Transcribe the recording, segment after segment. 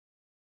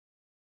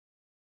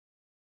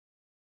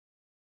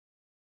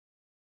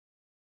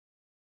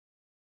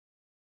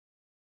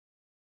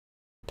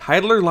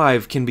Titler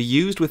Live can be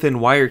used within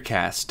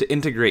Wirecast to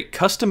integrate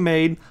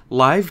custom-made,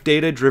 live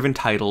data-driven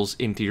titles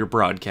into your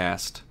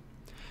broadcast.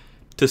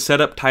 To set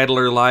up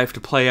Titler Live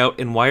to play out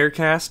in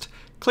Wirecast,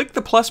 click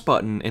the plus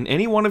button in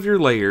any one of your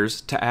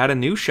layers to add a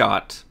new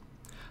shot,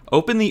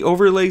 open the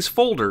Overlays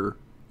folder,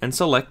 and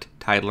select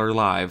Titler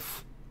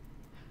Live.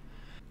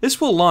 This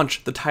will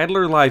launch the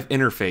Titler Live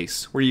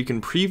interface where you can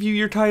preview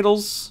your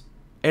titles,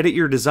 edit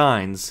your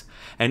designs,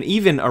 and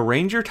even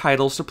arrange your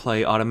titles to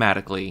play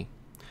automatically.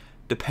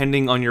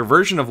 Depending on your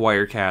version of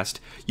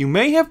Wirecast, you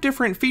may have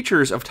different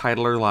features of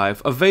Titler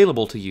Live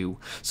available to you,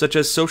 such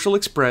as Social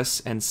Express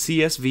and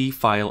CSV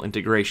file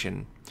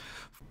integration.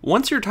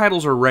 Once your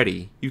titles are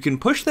ready, you can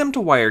push them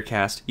to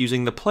Wirecast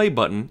using the play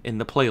button in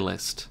the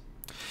playlist.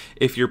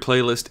 If your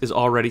playlist is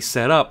already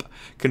set up,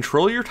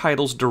 control your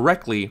titles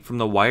directly from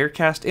the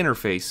Wirecast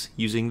interface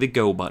using the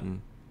Go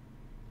button.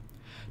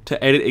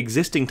 To edit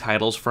existing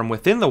titles from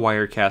within the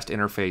Wirecast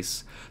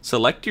interface,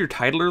 select your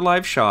Titler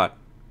Live shot,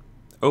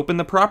 open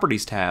the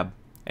Properties tab,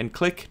 and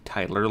click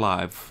Titler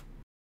Live.